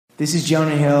This is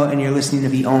Jonah Hill, and you're listening to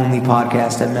the only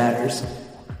podcast that matters.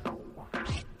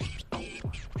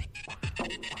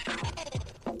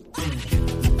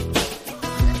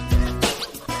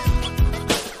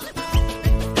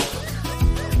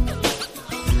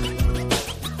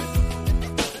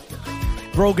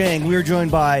 Bro Gang, we are joined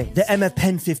by the MF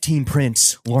Pen 15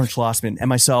 Prince, Lawrence Schlossman, and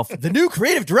myself, the new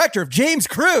creative director of James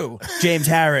Crew, James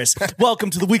Harris.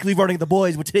 Welcome to the weekly Voting of the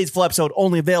Boys, with today's full episode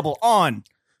only available on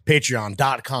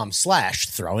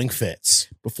Patreon.com/throwingfits.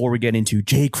 Before we get into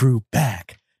J Crew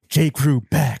back,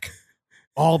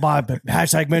 all my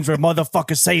hashtag men's were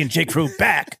motherfuckers saying J Crew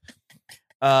back.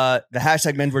 The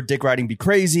hashtag men's were dick riding be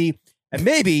crazy. And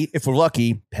maybe, if we're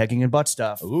lucky, pegging and butt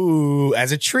stuff. Ooh,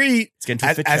 as a treat. Let's get into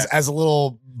a fit check. As a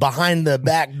little behind the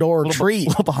back door treat. A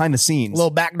little behind the scenes. A little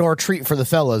backdoor treat for the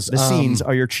fellas. The scenes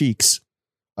are your cheeks.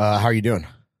 How are you doing?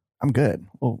 I'm good.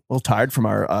 A little tired from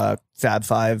our Fab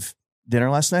Five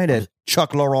dinner last night at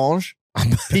Chuck L'Orange.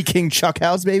 Peking Chuck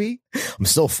House, baby. I'm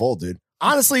still full, dude.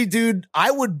 Honestly, dude,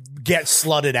 I would get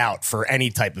slutted out for any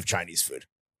type of Chinese food.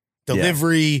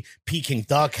 Delivery, Peking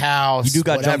Duck House, you do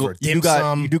got whatever, you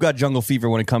do got jungle fever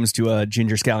when it comes to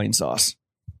ginger scallion sauce.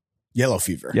 Yellow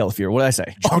fever. Yellow fever. What did I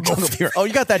say? Jungle fever. Oh,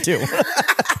 you got that too.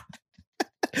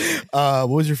 What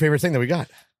was your favorite thing that we got?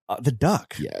 The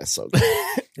duck. Yeah, so good.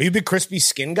 Are you a big crispy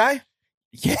skin guy?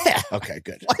 Yeah. Okay,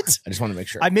 good. What? I just want to make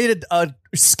sure. I made a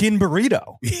skin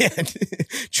burrito. Yeah.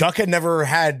 Chuck had never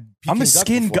had Peking I'm a duck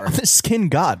skin before. I'm a skin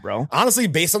god, bro. Honestly,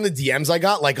 based on the DMs I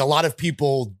got, like a lot of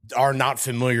people are not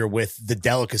familiar with the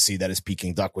delicacy that is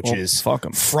Peking duck, which is fuck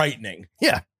 'em. frightening.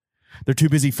 Yeah. They're too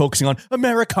busy focusing on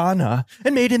Americana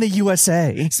and made in the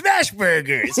USA. Smash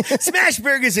burgers, smash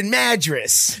burgers in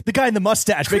Madras. The guy in the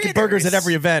mustache making burgers at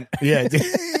every event. Yeah.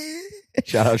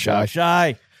 Shout out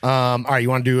Shy. All right, you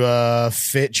want to do a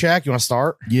fit check? You want to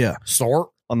start? Yeah. Start.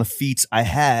 On the feats I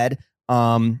had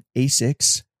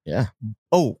A6. Yeah.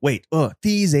 Oh, wait.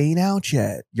 These ain't out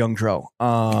yet. Young Dro.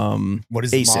 What is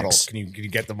the A6. model? Can you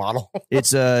get the model?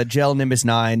 It's a Gel Nimbus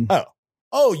 9.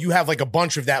 Oh, you have like a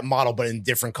bunch of that model, but in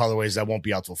different colorways that won't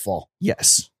be out till fall.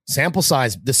 Yes. Sample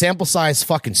size. The sample size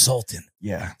fucking Sultan.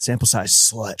 Yeah. Sample size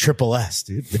slut. Triple S,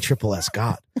 dude. The Triple S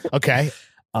God. Okay.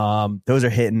 Those are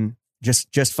hitting.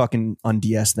 Just fucking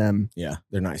un-DS them Yeah,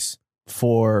 they're nice.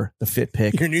 for the fit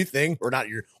pick. Your new thing, or not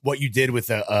your, what you did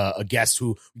with a guest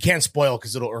who we can't spoil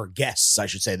because or guests, I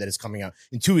should say, that is coming out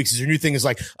in 2 weeks. Is your new thing is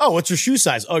like, oh, what's your shoe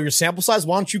size? Oh, your sample size?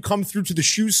 Why don't you come through to the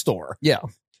shoe store? Yeah.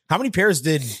 How many pairs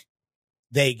did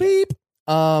they get? Beep.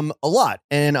 A lot.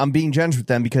 And I'm being generous with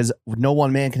them because no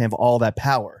one man can have all that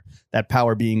power. That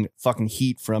power being fucking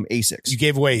heat from A6. You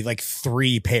gave away like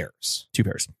 3 pairs. 2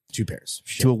 pairs. 2 pairs.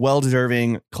 Shit. To a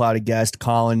well-deserving clouded guest,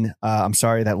 Colin. I'm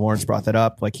sorry that Lawrence brought that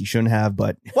up like he shouldn't have,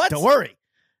 but don't worry.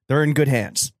 They're in good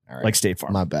hands, All right. like State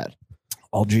Farm. Not bad.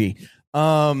 All G.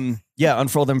 Yeah,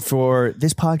 unfurl them for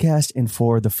this podcast and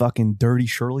for the fucking Dirty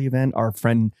Shirley event our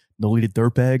friend Nolita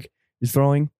Dirtbag is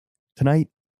throwing tonight.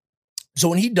 So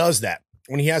when he does that,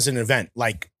 when he has an event,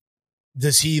 like,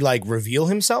 does he like reveal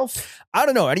himself? I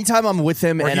don't know. Anytime I'm with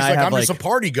him Or and he's I like, have I'm like just a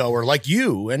party goer like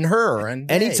you and her. And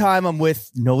hey. anytime I'm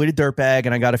with Nolita Dirtbag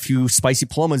and I got a few spicy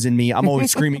plumbers in me, I'm always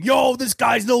screaming, yo, this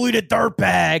guy's Nolita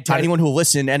Dirtbag to anyone who will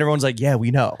listen. And everyone's like, yeah,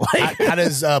 we know. How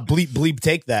does Bleep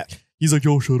take that? He's like,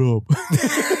 yo, shut up.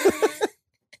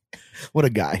 What a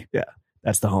guy. Yeah,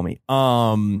 that's the homie.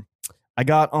 I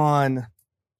got on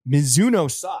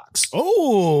Mizuno socks.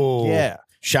 Oh, Yeah.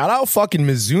 Shout out fucking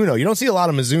Mizuno. You don't see a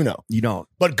lot of Mizuno, You don't.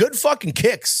 but good fucking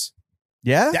kicks.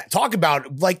 Yeah? That, talk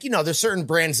about, like, you know, there's certain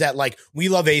brands that, like, we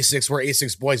love Asics, we're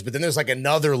Asics boys, but then there's like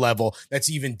another level that's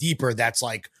even deeper. That's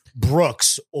like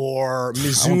Brooks or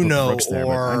Mizuno I know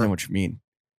or what you mean.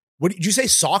 what did you say?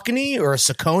 Saucony or a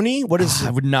Saucony? What is I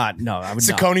would not. No, I would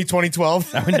not. Saucony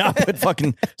 2012? I would not put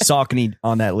fucking Saucony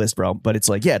on that list, bro. But it's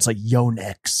like, yeah, it's like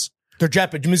Yonex. They're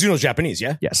Japanese. Mizuno's Japanese,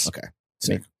 yeah? Yes. Okay.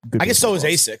 Make good I guess so is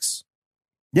baseball Asics.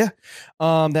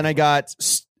 balls. Then I got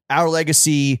Our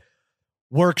Legacy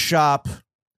Workshop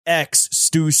X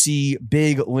Stussy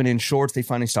big linen shorts. They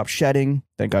finally stopped shedding.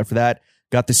 Thank God for that.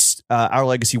 Got this Our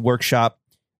Legacy Workshop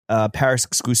Paris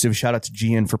exclusive. Shout out to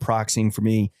Gian for proxying for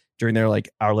me during their like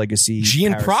Our Legacy.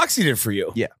 Gian Paris. proxied it for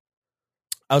you. Yeah.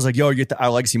 I was like, yo, you're at the Our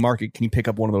Legacy market. Can you pick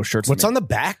up one of those shirts? What's for me? on the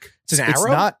back? It's an It's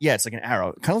arrow? not. Yeah, it's like an arrow.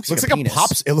 It kind of looks like a penis.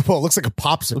 pops. It looks like a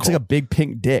popsicle. Looks like a big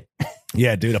pink dick.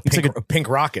 yeah, dude, a Looks pink, like a pink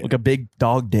rocket. Like a big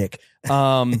dog dick.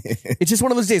 It's just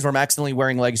one of those days where I'm accidentally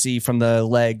wearing Legacy from the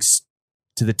legs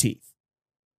to the teeth.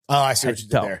 Oh, I see what you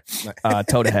did Toe. there.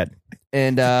 Toe to head.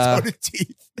 And Toe to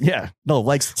teeth. yeah, no,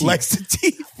 legs to teeth. Legs to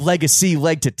teeth. Legacy,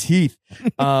 leg to teeth.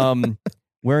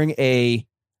 Wearing a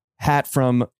hat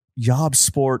from Yob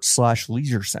Sports /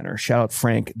 Leisure Center. Shout out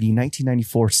Frank, the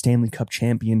 1994 Stanley Cup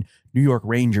champion New York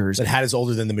Rangers. That hat is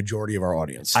older than the majority of our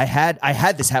audience. I had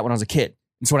this hat when I was a kid.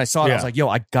 And so when I saw it, I was like, yo,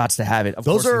 I got to have it. Of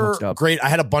Those course we hooked are up. great. I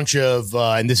had a bunch of,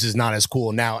 and this is not as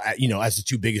cool now, as the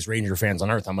two biggest Ranger fans on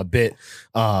earth, I'm a bit,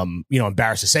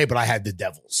 embarrassed to say, but I had the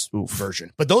Devils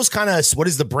version. But those kind of, what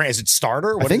is the brand? Is it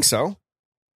Starter? I think so.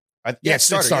 Yeah, it's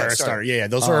Starter. Yeah.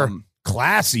 Those are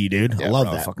classy, dude. I love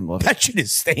that. I fucking love it. That shit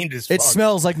is stained as fuck. It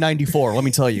smells like 94, let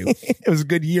me tell you. It was a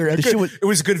good year. It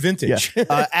was good vintage.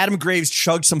 Yeah. Adam Graves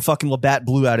chugged some fucking Labatt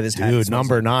Blue out of his hat. Dude,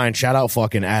 number 9. Shout out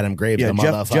fucking Adam Graves, the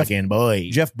motherfucking boy.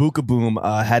 Jeff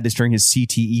Bookaboom had this during his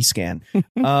CTE scan.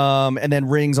 And then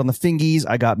rings on the fingies.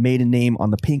 I got maiden name on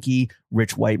the pinky.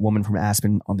 Rich white woman from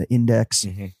Aspen on the index.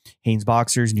 Hanes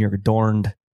boxers, New York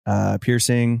adorned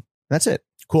piercing. That's it.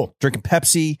 Cool. Drinking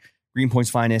Pepsi. Greenpoint's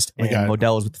finest, and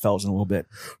Modelo's with the fellas in a little bit.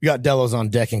 We got Delos on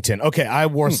Deckington. Okay, I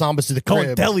wore Sambas to the crib.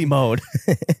 Going deli mode.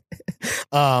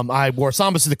 I wore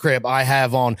Sambas to the crib. I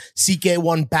have on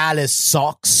CK1 Palace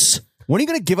socks. When are you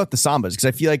going to give up the Sambas? Because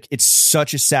I feel like it's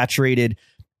such a saturated,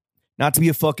 not to be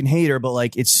a fucking hater, but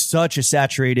like it's such a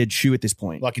saturated shoe at this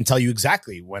point. Well, I can tell you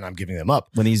exactly when I'm giving them up.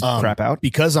 When these crap out?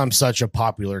 Because I'm such a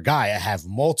popular guy, I have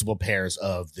multiple pairs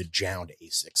of the Jound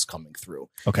Asics coming through.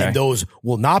 Okay. And those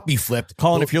will not be flipped.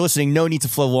 Colin, if you're listening, no need to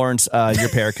flow Lawrence your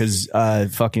pair because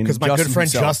fucking because my Justin good friend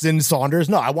himself. Justin Saunders.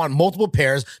 No, I want multiple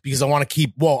pairs because I want to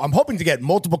keep. Well, I'm hoping to get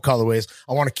multiple colorways.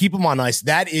 I want to keep them on ice.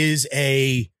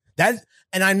 And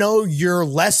I know you're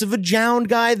less of a Jound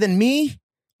guy than me.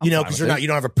 You know, because you don't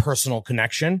have a personal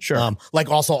connection. Sure.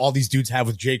 Like also all these dudes have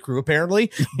with J. Crew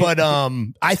apparently. But you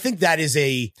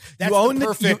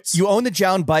own the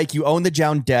Jound bike, you own the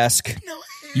Jound desk.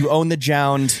 You own the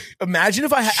Jound imagine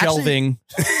if I had shelving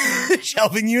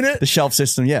shelving unit. The shelf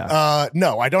system, yeah.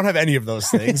 No, I don't have any of those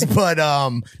things. But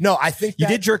no, I think you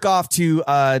did jerk off to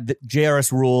the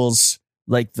JRS rules.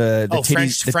 Like the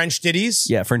titties, French titties.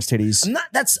 Yeah, French titties.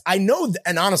 I know,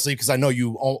 and honestly, because I know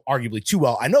you arguably too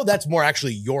well, I know that's more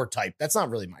actually your type. That's not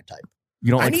really my type.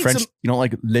 You don't like French? You don't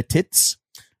like le tits?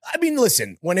 I mean,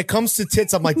 listen, when it comes to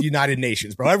tits, I'm like the United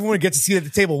Nations, bro. Everyone gets a seat at the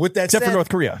table with that. Except for North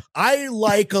Korea. I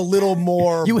like a little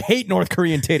more. You hate North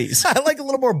Korean titties. I like a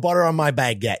little more butter on my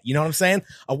baguette. You know what I'm saying?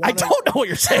 I don't know what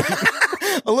you're saying.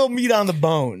 A little meat on the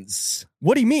bones.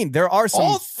 What do you mean? There are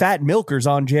some fat milkers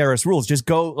on JRS rules. Just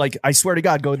go, like, I swear to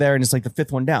God, go there and it's like the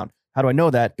 5th one down. How do I know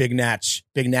that? Big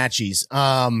natchies.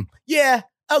 Yeah.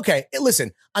 Okay.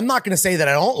 Listen, I'm not going to say that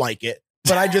I don't like it,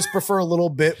 but I just prefer a little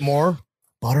bit more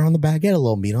butter on the baguette, a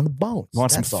little meat on the bones. You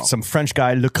want some French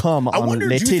guy le cum on the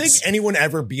les tits. Do you tits? think anyone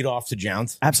ever beat off to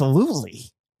Jounds? Absolutely.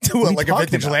 To like a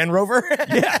vintage Land Rover?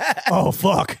 Yeah. Oh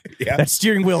fuck. Yeah. That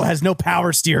steering wheel has no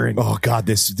power steering. Oh god,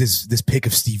 this pic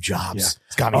of Steve Jobs. Yeah.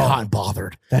 It's got me hot and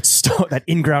bothered. That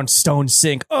in-ground stone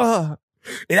sink.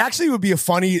 It actually would be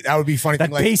funny that thing.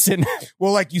 Like, basin.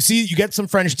 Well, like you get some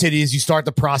French titties, you start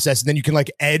the process, and then you can like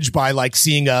edge by like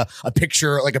seeing a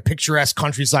picture, like a picturesque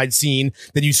countryside scene.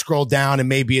 Then you scroll down and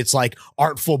maybe it's like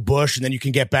artful bush, and then you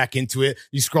can get back into it.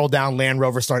 You scroll down Land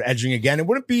Rover, start edging again. It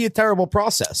wouldn't be a terrible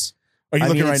process. Are you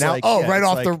looking right now? Like, right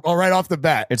off the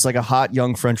bat. It's like a hot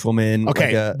young French woman.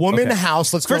 Okay,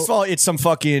 house. Let's first of all, it's some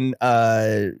fucking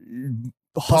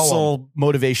hustle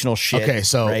motivational shit. Okay,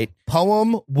 so right?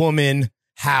 Poem, woman,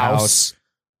 house.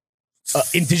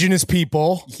 Indigenous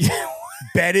people,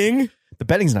 bedding. The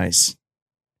bedding's nice.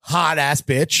 Hot ass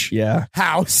bitch. Yeah.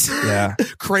 House. Yeah.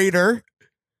 Crater.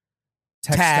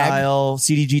 Textile.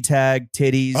 CDG tag.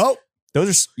 Titties. Oh.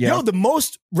 Those are, the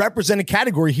most represented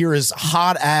category here is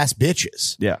hot ass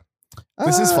bitches. Yeah.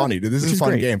 This is funny, dude. This is a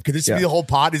fun game. Could this be the whole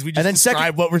pod? Is we just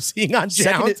describe what we're seeing on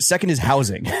Jounds? Second is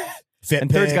housing. Fit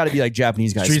and third's got to be like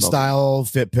Japanese guys. Street smoking. style,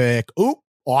 fit pick. Ooh,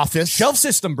 office. Shelf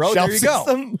system, bro. There you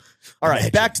go. All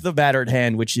right, back to the matter at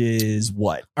hand, which is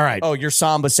what? All right. Oh, your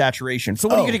Samba saturation. So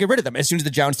when are you going to get rid of them? As soon as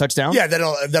the Jounds touchdown? Yeah,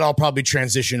 then I'll probably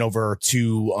transition over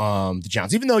to the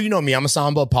Jounds. Even though you know me, I'm a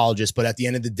Samba apologist, but at the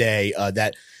end of the day,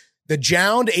 the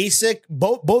Jound ASIC,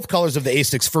 both colors of the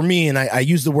ASICs for me, and I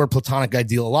use the word platonic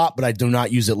ideal a lot, but I do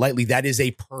not use it lightly. That is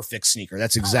a perfect sneaker.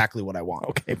 That's exactly what I want.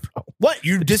 Okay, bro. What?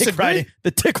 You disagree?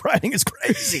 The tick riding is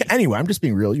crazy. Anyway, I'm just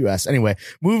being real. You asked. Anyway,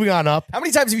 moving on up. How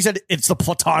many times have you said it's the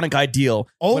platonic ideal?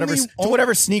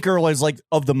 Whatever sneaker was like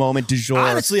of the moment du jour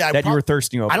honestly, that you were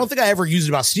thirsting over. I don't think I ever used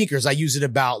it about sneakers. I use it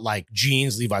about like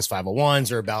jeans, Levi's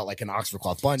 501s, or about like an Oxford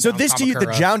cloth button. So this to you,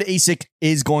 the Jound ASIC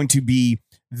is going to be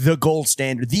the gold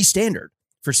standard, the standard.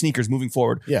 for sneakers moving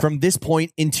forward Yeah. from this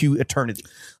point into eternity.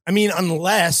 I mean,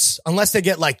 unless they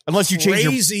get like Unless you change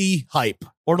your- crazy hype.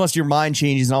 Or unless your mind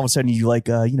changes and all of a sudden you like,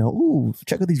 ooh,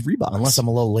 check out these Reeboks. Unless I'm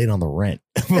a little late on the rent.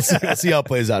 we'll see how it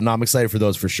plays out. No, I'm excited for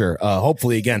those for sure.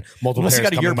 Hopefully, again, multiple Unless you pairs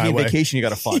got a coming my European way. vacation you got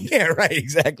to fund. Yeah, right.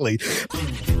 Exactly.